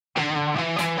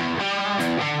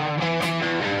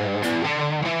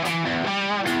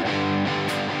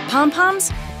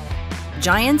Pom-poms,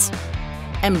 giants,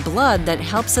 and blood that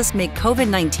helps us make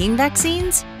COVID-19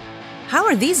 vaccines? How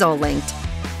are these all linked?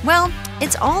 Well,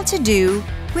 it's all to do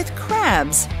with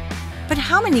crabs. But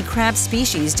how many crab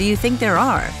species do you think there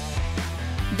are?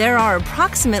 There are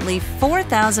approximately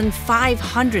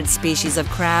 4,500 species of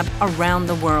crab around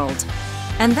the world.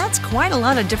 And that's quite a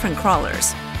lot of different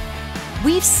crawlers.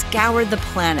 We've scoured the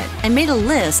planet and made a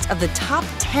list of the top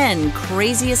 10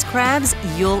 craziest crabs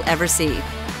you'll ever see.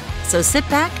 So sit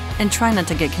back and try not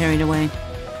to get carried away.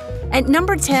 At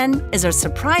number 10 is our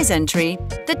surprise entry,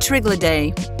 the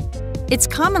Triglydidae. It's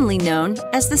commonly known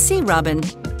as the sea robin.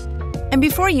 And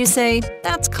before you say,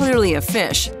 that's clearly a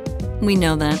fish, we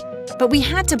know that. But we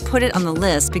had to put it on the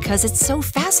list because it's so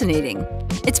fascinating.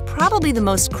 It's probably the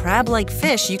most crab-like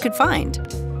fish you could find.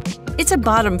 It's a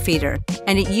bottom feeder,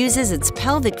 and it uses its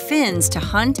pelvic fins to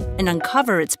hunt and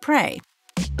uncover its prey.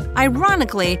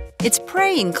 Ironically, its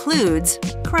prey includes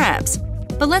crabs,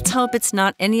 but let's hope it's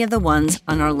not any of the ones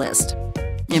on our list.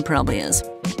 It probably is.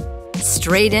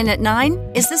 Straight in at 9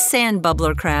 is the sand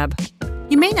bubbler crab.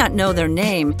 You may not know their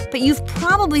name, but you've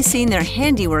probably seen their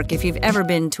handiwork if you've ever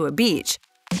been to a beach.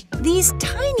 These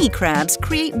tiny crabs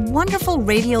create wonderful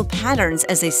radial patterns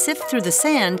as they sift through the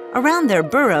sand around their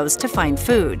burrows to find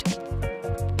food.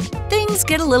 Things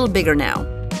get a little bigger now.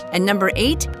 And number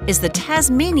 8 is the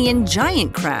Tasmanian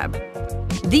giant crab.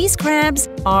 These crabs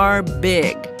are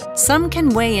big. Some can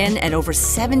weigh in at over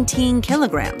 17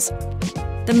 kilograms.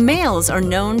 The males are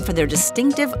known for their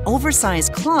distinctive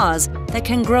oversized claws that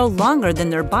can grow longer than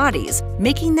their bodies,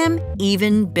 making them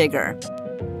even bigger.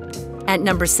 At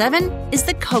number 7 is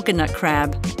the coconut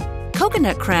crab.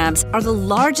 Coconut crabs are the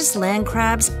largest land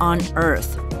crabs on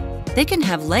Earth. They can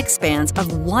have leg spans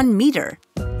of 1 meter.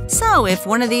 So if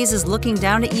one of these is looking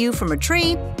down at you from a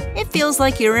tree, it feels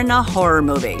like you're in a horror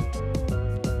movie.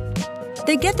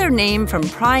 They get their name from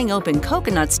prying open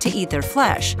coconuts to eat their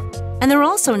flesh. And they're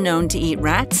also known to eat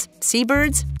rats,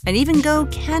 seabirds, and even go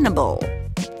cannibal.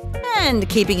 And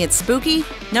keeping it spooky,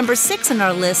 number 6 on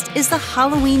our list is the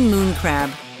Halloween moon crab.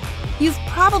 You've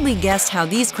probably guessed how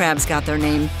these crabs got their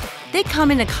name. They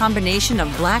come in a combination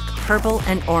of black, purple,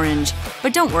 and orange.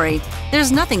 But don't worry,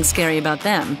 there's nothing scary about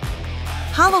them.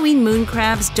 Halloween moon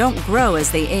crabs don't grow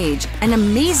as they age, and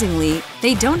amazingly,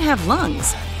 they don't have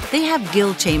lungs. They have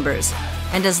gill chambers.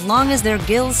 And as long as their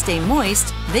gills stay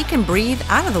moist, they can breathe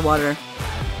out of the water.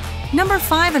 Number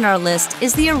 5 on our list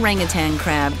is the orangutan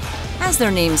crab. As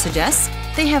their name suggests,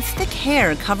 they have thick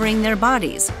hair covering their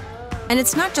bodies. And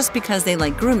it's not just because they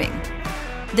like grooming.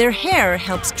 Their hair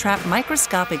helps trap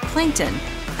microscopic plankton,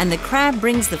 and the crab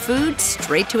brings the food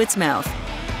straight to its mouth.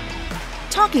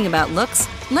 Talking about looks,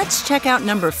 let's check out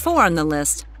number 4 on the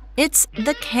list. It's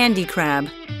the candy crab.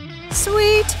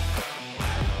 Sweet!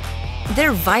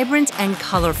 They're vibrant and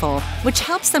colorful, which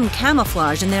helps them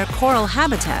camouflage in their coral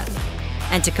habitat.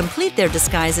 And to complete their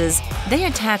disguises, they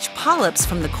attach polyps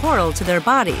from the coral to their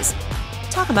bodies.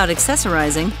 Talk about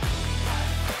accessorizing.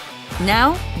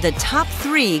 Now, the top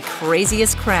 3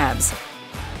 craziest crabs.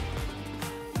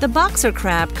 The boxer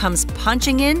crab comes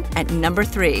punching in at number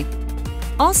 3.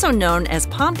 Also known as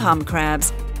pom-pom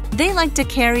crabs, they like to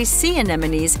carry sea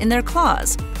anemones in their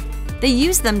claws. They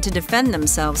use them to defend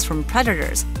themselves from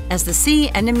predators, as the sea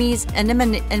anemones, you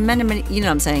know what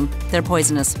I'm saying, they're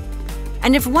poisonous.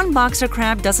 And if one boxer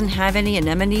crab doesn't have any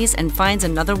anemones and finds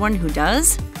another one who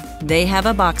does, they have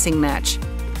a boxing match.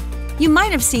 You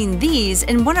might have seen these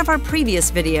in one of our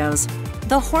previous videos.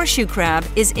 The horseshoe crab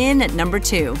is in at number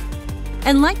 2.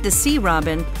 And like the sea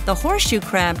robin, the horseshoe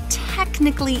crab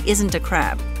technically isn't a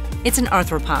crab. It's an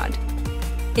arthropod.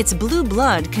 Its blue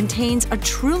blood contains a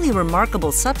truly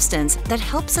remarkable substance that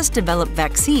helps us develop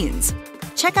vaccines.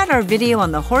 Check out our video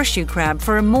on the horseshoe crab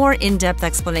for a more in-depth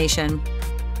explanation.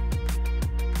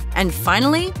 And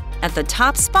finally, at the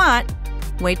top spot,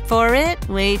 wait for it,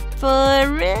 it's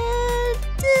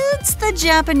the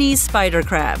Japanese spider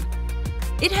crab.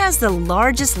 It has the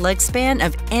largest leg span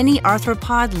of any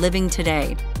arthropod living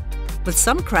today. With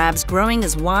some crabs growing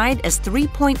as wide as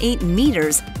 3.8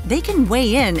 meters, they can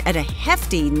weigh in at a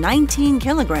hefty 19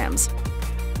 kilograms.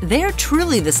 They're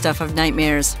truly the stuff of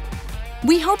nightmares.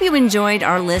 We hope you enjoyed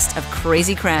our list of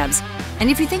crazy crabs. And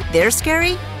if you think they're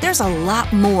scary, there's a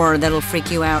lot more that'll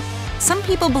freak you out. Some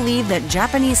people believe that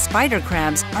Japanese spider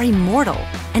crabs are immortal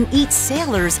and eat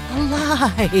sailors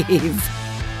alive.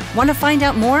 Want to find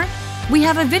out more? We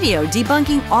have a video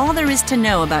debunking all there is to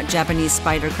know about Japanese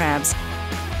spider crabs.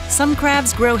 Some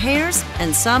crabs grow hairs,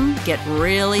 and some get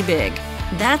really big.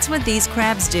 That's what these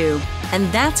crabs do,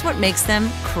 and that's what makes them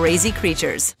crazy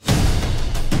creatures.